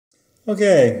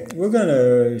Okay, we're going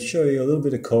to show you a little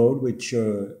bit of code which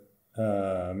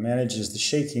manages the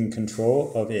shaking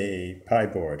control of a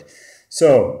Pyboard.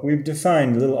 So we've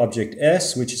defined a little object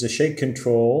S, which is a shake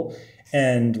control,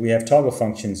 and we have toggle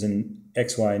functions in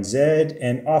X, Y, and Z,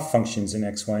 and off functions in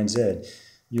X, Y, and Z.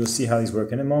 You'll see how these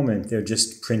work in a moment. They're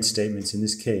just print statements in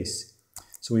this case.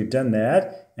 So we've done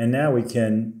that, and now we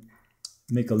can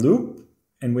make a loop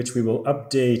in which we will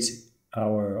update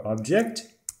our object.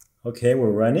 Okay, we're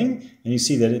running, and you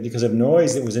see that because of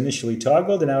noise it was initially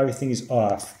toggled, and now everything is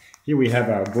off. Here we have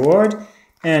our board,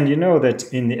 and you know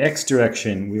that in the X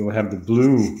direction we will have the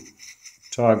blue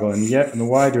toggle, and in the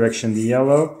Y direction the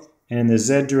yellow, and in the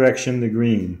Z direction the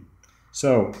green.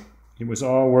 So it was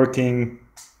all working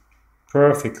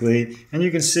perfectly, and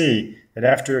you can see that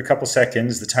after a couple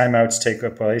seconds the timeouts take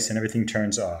place and everything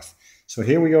turns off. So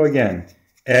here we go again.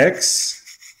 X,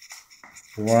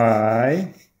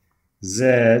 Y, Z.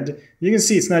 You can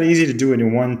see it's not easy to do it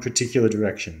in one particular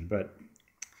direction, but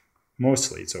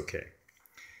mostly it's okay.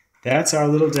 That's our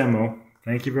little demo.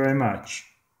 Thank you very much.